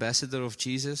ambassador of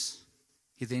Jesus.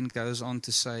 He then goes on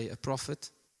to say a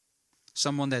prophet,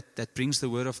 someone that brings the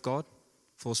word of God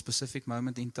for a specific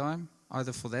moment in time,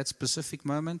 either for that specific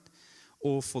moment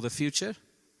or for the future.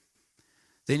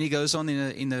 Then he goes on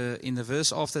in the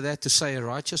verse after that to say a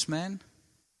righteous man.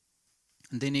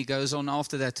 And then he goes on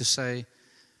after that to say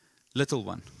little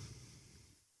one.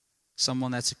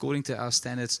 Someone that's according to our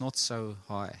standards not so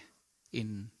high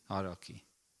in hierarchy,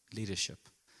 leadership.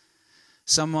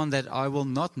 Someone that I will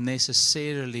not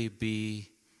necessarily be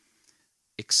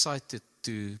excited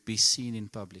to be seen in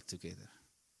public together.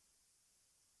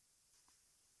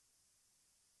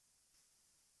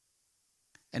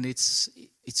 And it's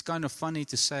kind of funny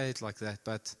to say it like that,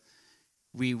 but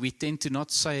we tend to not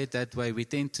say it that way. We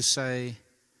tend to say,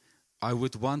 I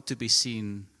would want to be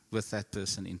seen with that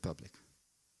person in public.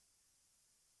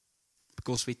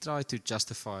 Because we try to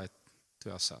justify it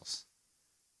to ourselves.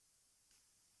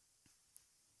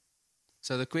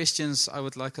 So the questions I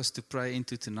would like us to pray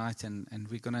into tonight, and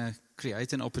we're going to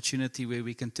create an opportunity where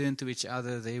we can turn to each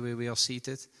other there where we are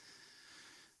seated.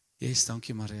 Yes, thank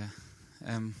you, Maria.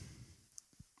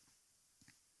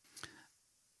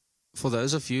 For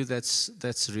those of you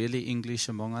that's really English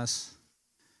among us,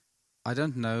 I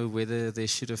don't know whether there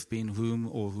should have been whom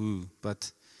or who,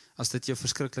 but as dit jou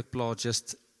verskriklik pla,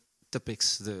 just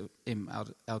typics the M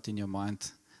out in your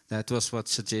mind. That was what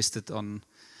suggested on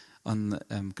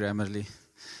Grammarly.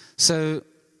 So,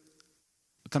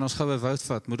 kan ons gou 'n vote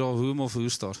vat? Moet daar whom of who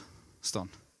staan?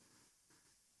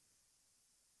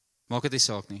 Maak dit nie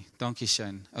saak nie. Dankie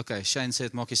Shane. Okay, Shane sê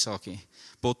dit maak nie saak nie.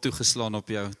 Bot toegeslaan op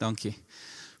jou. Dankie.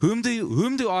 Whom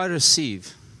do I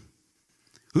receive?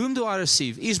 Whom do I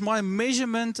receive? Is my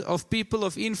measurement of people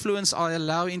of influence I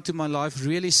allow into my life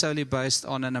really solely based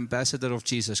on an ambassador of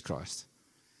Jesus Christ?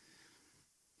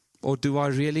 Or do I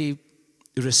really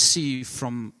receive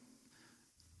from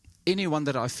anyone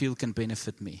that I feel can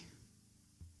benefit me?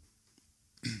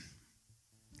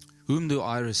 Whom do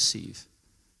I receive?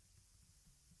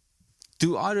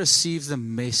 Do I receive the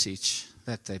message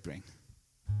that they bring?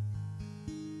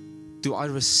 Do I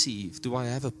receive? Do I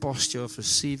have a posture of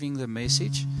receiving the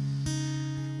message?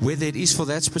 Whether it is for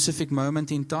that specific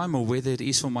moment in time, or whether it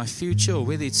is for my future, or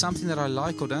whether it's something that I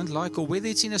like or don't like, or whether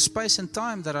it's in a space and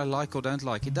time that I like or don't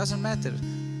like, it doesn't matter.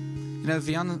 You know,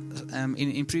 Vian,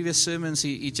 in previous sermons,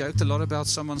 he joked a lot about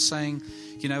someone saying,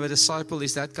 you know, a disciple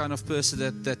is that kind of person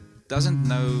that doesn't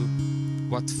know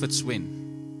what fits when.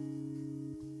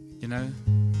 You know,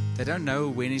 they don't know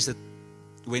when is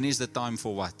the time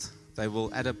for what. They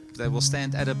will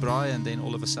stand at a braai and then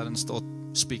all of a sudden start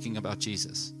speaking about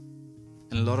Jesus.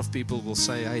 And a lot of people will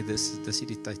say, hey, this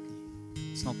irritate me.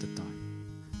 It's not the time.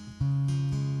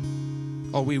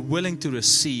 Are we willing to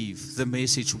receive the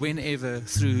message whenever,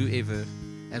 through whoever,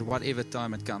 at whatever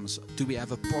time it comes? Do we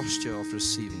have a posture of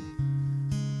receiving?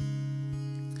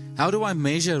 How do I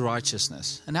measure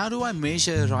righteousness? And how do I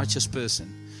measure a righteous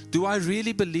person? Do I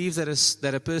really believe that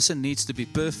a person needs to be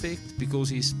perfect before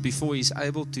he's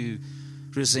able to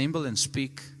resemble and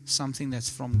speak something that's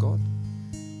from God?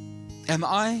 Am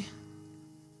I?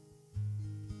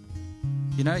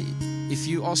 You know, if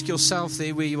you ask yourself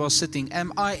there where you are sitting,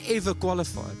 am I ever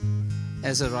qualified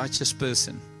as a righteous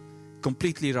person?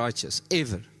 Completely righteous,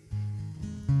 ever?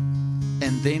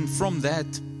 And then from that,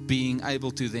 being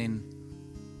able to then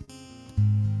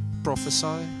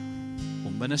prophesy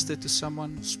or minister to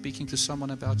someone, speaking to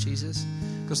someone about Jesus,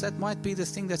 because that might be the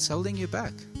thing that's holding you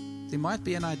back. There might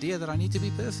be an idea that I need to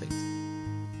be perfect,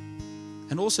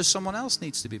 and also someone else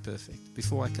needs to be perfect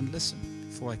before I can listen,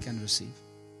 before I can receive.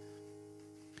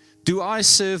 Do I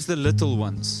serve the little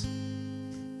ones?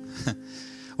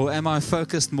 Or am I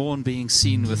focused more on being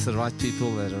seen with the right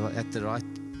people that are at the right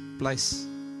place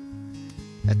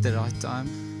at the right time?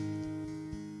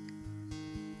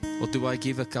 Or do I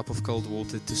give a cup of cold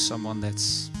water to someone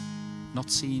that's not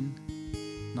seen,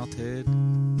 not heard,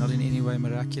 not in any way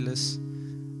miraculous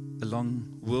along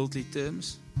worldly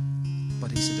terms,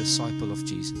 but is a disciple of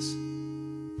Jesus?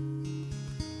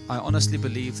 I honestly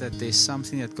believe that there's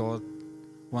something that God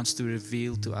wants to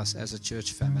reveal to us as a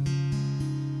church family.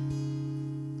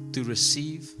 To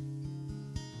receive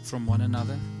from one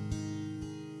another,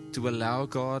 to allow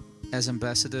God as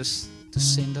ambassadors to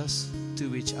send us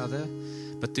to each other,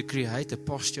 but to create a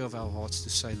posture of our hearts to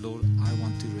say, Lord, I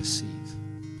want to receive.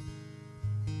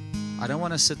 I don't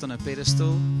want to sit on a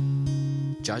pedestal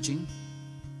judging.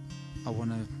 I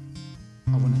want to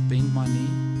bend my knee,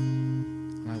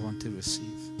 and I want to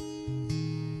receive.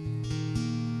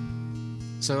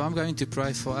 So I'm going to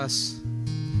pray for us.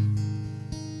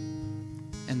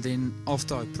 And then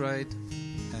after I prayed,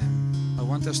 I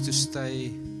want us to stay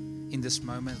in this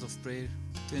moment of prayer.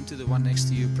 Turn to the one next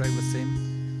to you, pray with them.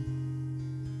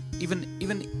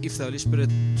 Even if the Holy Spirit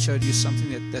showed you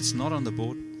something that's not on the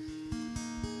board,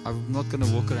 I'm not going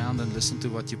to walk around and listen to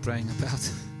what you're praying about.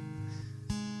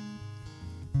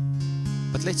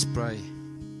 But let's pray.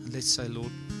 And let's say,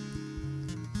 Lord,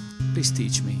 please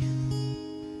teach me.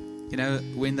 You know,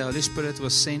 when the Holy Spirit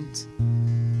was sent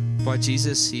by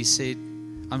Jesus, He said,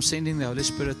 I'm sending the Holy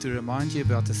Spirit to remind you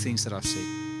about the things that I've said.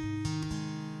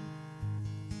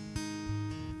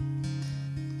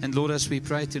 And Lord, as we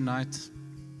pray tonight,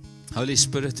 Holy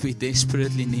Spirit, we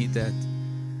desperately need that.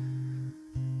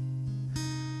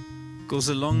 Because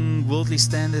along worldly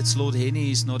standards, Lord,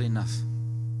 any is not enough.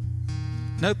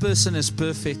 No person is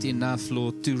perfect enough,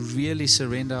 Lord, to really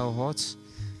surrender our hearts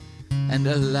and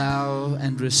allow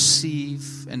and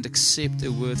receive and accept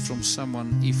a word from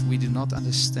someone if we do not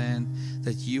understand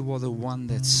that you are the one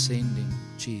that's sending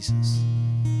Jesus.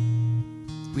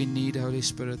 We need, Holy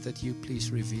Spirit, that you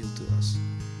please reveal to us.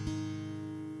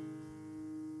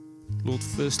 Lord,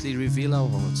 firstly, reveal our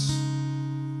hearts.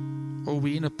 Are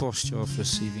we in a posture of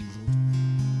receiving, Lord?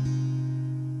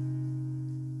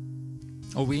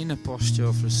 Are we in a posture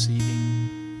of receiving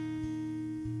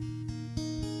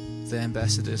the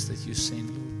ambassadors that you send,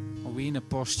 Lord? Are we in a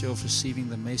posture of receiving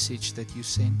the message that you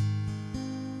send?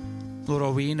 Lord,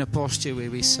 are we in a posture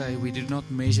where we say we do not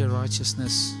measure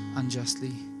righteousness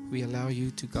unjustly? We allow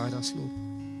you to guide us, Lord.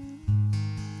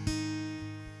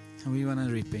 And we want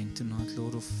to repent tonight,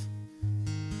 Lord, of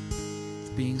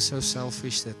being so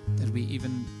selfish that we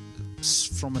even,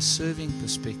 from a serving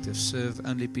perspective, serve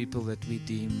only people that we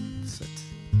deem fit.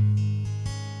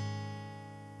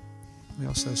 We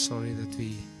are so sorry that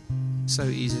we so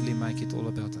easily make it all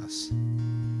about us.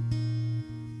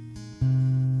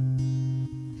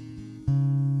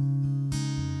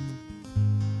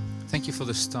 Thank you for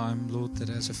this time, Lord, that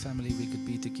as a family we could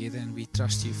be together, and we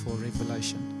trust you for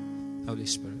revelation, Holy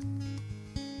Spirit.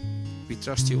 We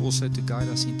trust you also to guide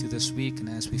us into this week, and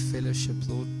as we fellowship,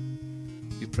 Lord,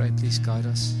 we pray, please guide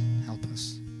us, help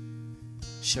us,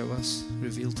 show us,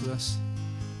 reveal to us.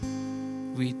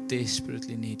 We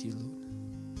desperately need you, Lord.